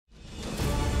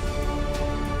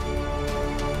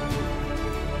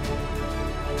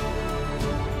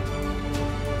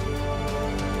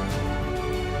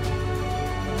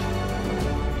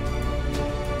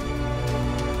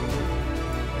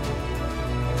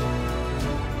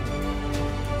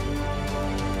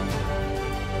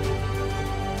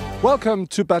Welcome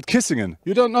to Bad Kissingen.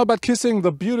 You don't know Bad Kissingen,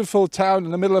 the beautiful town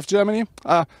in the middle of Germany?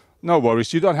 No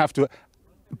worries, you don't have to.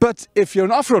 But if you're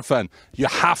an off-road fan, you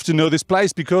have to know this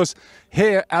place, because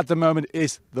here at the moment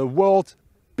is the world's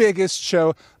biggest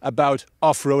show about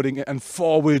off-roading and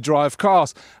four-wheel drive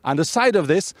cars. And aside of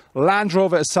this, Land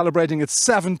Rover is celebrating its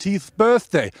 70th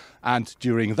birthday. And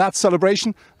during that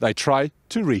celebration, they try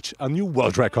to reach a new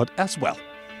world record as well.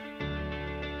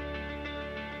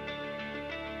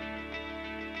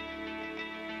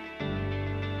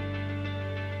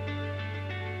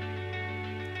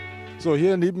 So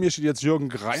next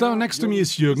to me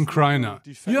is Jürgen Kreiner.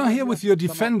 You are here with your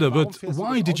Defender, but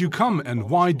why did you come and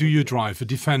why do you drive a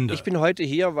Defender?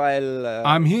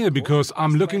 I'm here because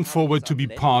I'm looking forward to be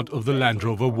part of the Land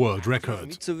Rover world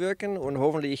record.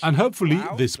 And hopefully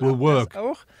this will work.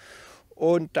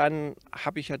 Over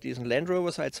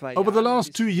the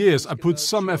last 2 years, I put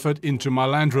some effort into my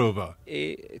Land Rover.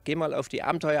 And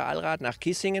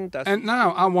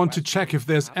now I want to check if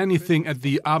there's anything at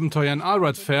the Abenteuer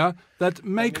Allrad fair that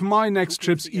make my next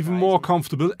trips even more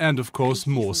comfortable and, of course,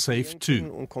 more safe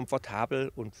too.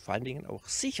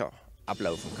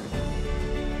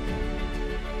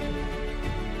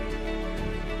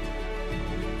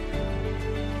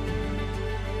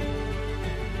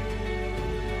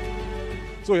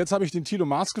 So, jetzt habe ich den Thilo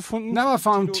Maas gefunden. Now I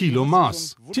found Thilo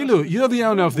Maas. Thilo, you're the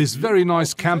owner of this very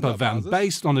nice camper van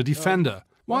based on a Defender.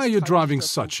 Why are you driving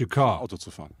such a car?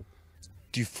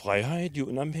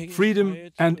 Freedom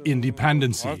and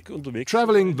independency.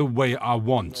 Traveling the way I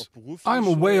want. I'm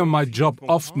away on my job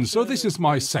often, so this is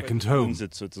my second home.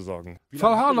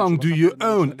 For how long do you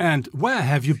own and where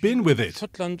have you been with it?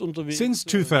 Since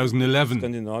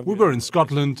 2011. We were in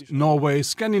Scotland, Norway,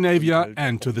 Scandinavia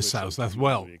and to the south as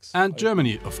well. And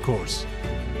Germany, of course.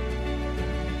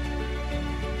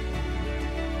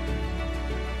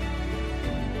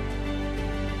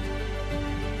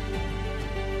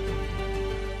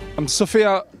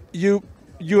 Sophia, you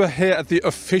are here at the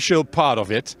official part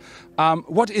of it.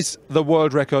 What is the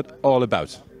world record all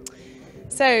about?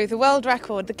 So the world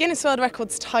record, the Guinness World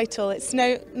Records title, it's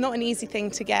not an easy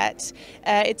thing to get.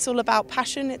 It's all about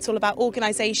passion, it's all about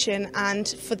organisation, and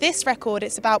for this record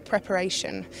it's about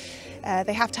preparation.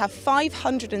 They have to have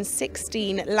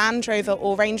 516 Land Rover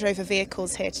or Range Rover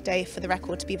vehicles here today for the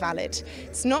record to be valid.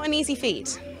 It's not an easy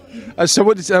feat. So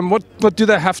what do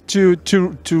they have to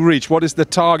reach? What is the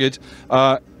target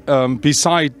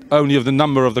beside only of the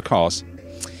number of the cars?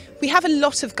 We have a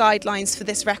lot of guidelines for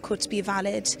this record to be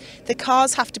valid. The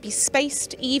cars have to be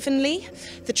spaced evenly.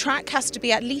 The track has to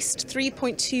be at least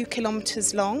 3.2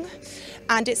 kilometres long.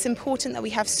 And it's important that we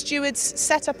have stewards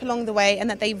set up along the way and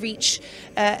that they reach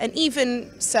an even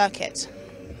circuit.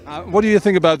 What do you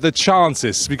think about the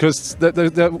chances? Because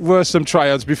there were some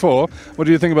tryouts before. What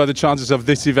do you think about the chances of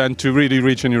this event to really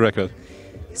reach a new record?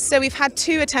 So we've had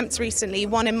 2 attempts recently,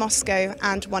 one in Moscow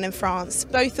and one in France,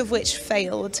 both of which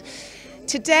failed.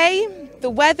 Today,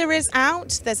 the weather is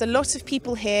out, there's a lot of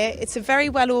people here, it's a very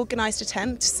well organised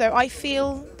attempt, so I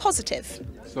feel positive.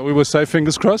 So we will say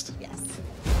fingers crossed? Yes.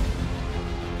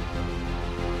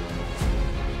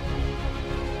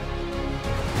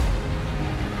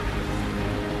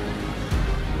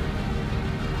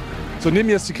 So neben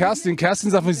mir ist die Kerstin. Kerstin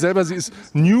sagt von sich selber, sie ist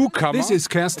Newcomer. This is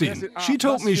Kerstin. She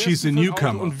told me she's a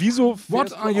newcomer. Und wieso?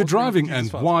 What are you driving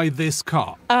and why this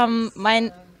car?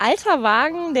 Mein alter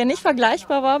Wagen, der nicht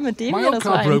vergleichbar war mit dem hier, das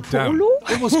war ein Polo.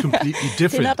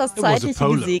 Den hat das zeitlich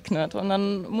gesegnet und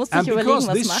dann musste ich überlegen, was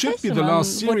mache ich, und dann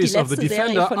wurde die letzte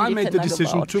Serie von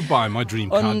Defender gebaut.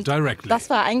 Und das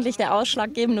war eigentlich der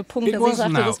ausschlaggebende Punkt, dass ich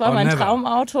sagte, das war mein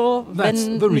Traumauto,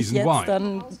 wenn nicht jetzt,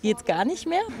 dann geht's gar nicht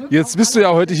mehr. Jetzt bist du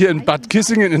ja heute hier in Bad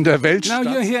Kissingen in der Weltstadt.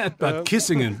 Now you're here at Bad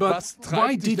Kissingen, but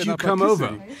why did you come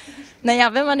over?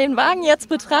 Naja, wenn man den Wagen jetzt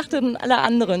betrachtet und alle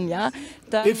anderen, ja,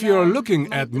 dann... If you're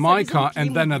looking at my car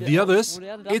and then at the others,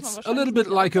 it's a little bit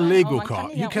like a Lego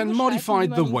car. You can modify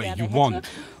it the way you want.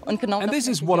 And this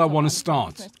is what I want to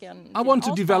start. I want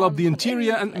to develop the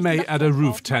interior and may add a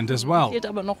roof tent as well.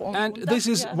 And this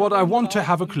is what I want to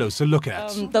have a closer look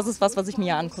at. Das ist was ich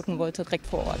mir angucken wollte, direkt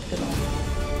vor Ort, genau.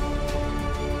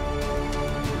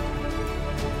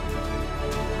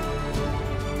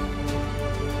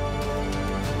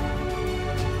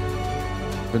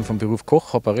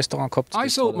 I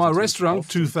sold my restaurant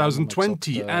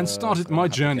 2020 and started my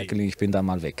journey.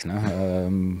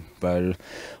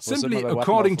 Simply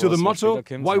according to the motto,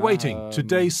 why waiting?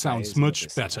 Today sounds much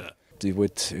better.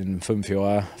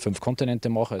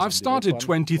 I've started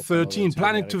 2013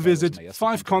 planning to visit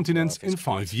 5 continents in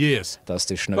 5 years.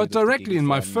 But directly in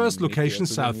my first location,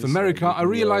 South America, I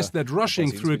realized that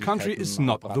rushing through a country is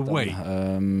not the way.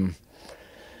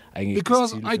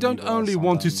 Because I don't only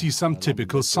want to see some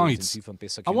typical sights.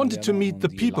 I wanted to meet the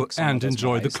people and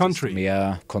enjoy the country.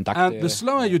 And the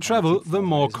slower you travel, the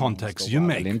more contacts you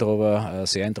make.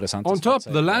 On top,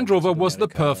 the Land Rover was the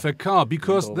perfect car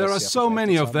because there are so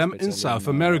many of them in South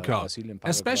America,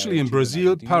 especially in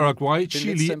Brazil, Paraguay,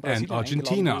 Chile and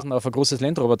Argentina.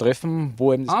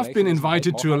 I've been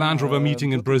invited to a Land Rover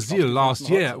meeting in Brazil last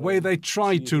year where they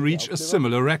tried to reach a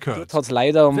similar record.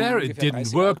 There it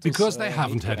didn't work because they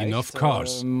haven't had enough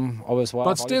cars.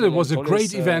 But still, it was a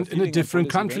great event in a different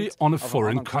country on a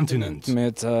foreign continent.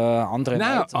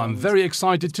 Now I'm very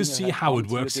excited to see how it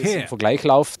works here.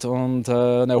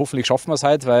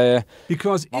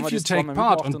 Because if you take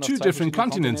part on two different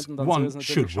continents, one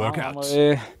should work out.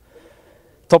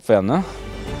 Top werden, ne?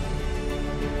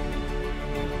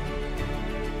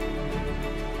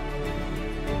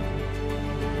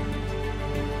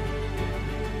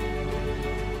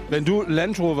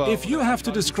 If you have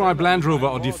to describe Land Rover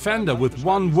or Defender with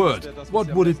one word, what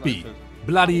would it be?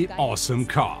 Bloody awesome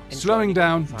car. Slowing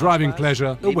down, driving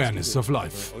pleasure, awareness of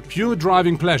life. Pure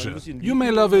driving pleasure. You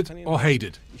may love it or hate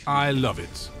it. I love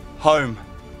it. Home.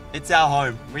 It's our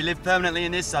home. We live permanently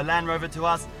in this, so Land Rover to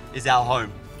us is our home.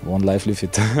 One life, live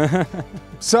it.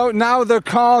 So now the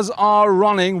cars are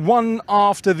running one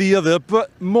after the other,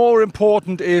 but more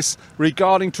important is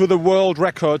regarding to the world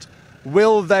record,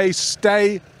 will they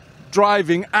stay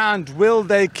driving and will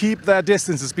they keep their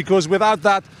distances? Because without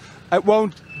that, it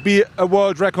won't be a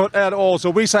world record at all. So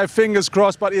we say fingers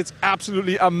crossed, but it's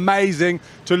absolutely amazing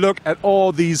to look at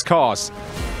all these cars.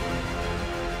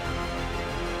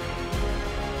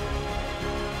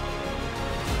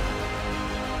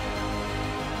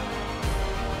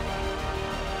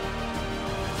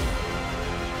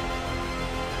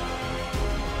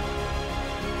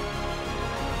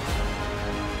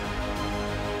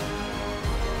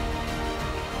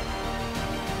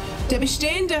 Der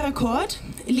bestehende Rekord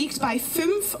liegt bei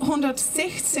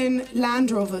 516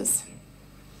 Land Rovers.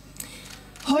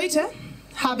 Heute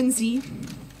haben sie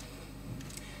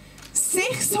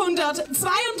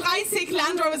 632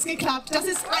 Land Rovers geklappt. Das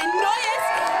ist ein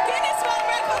neues Guinness World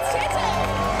Records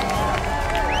Titel.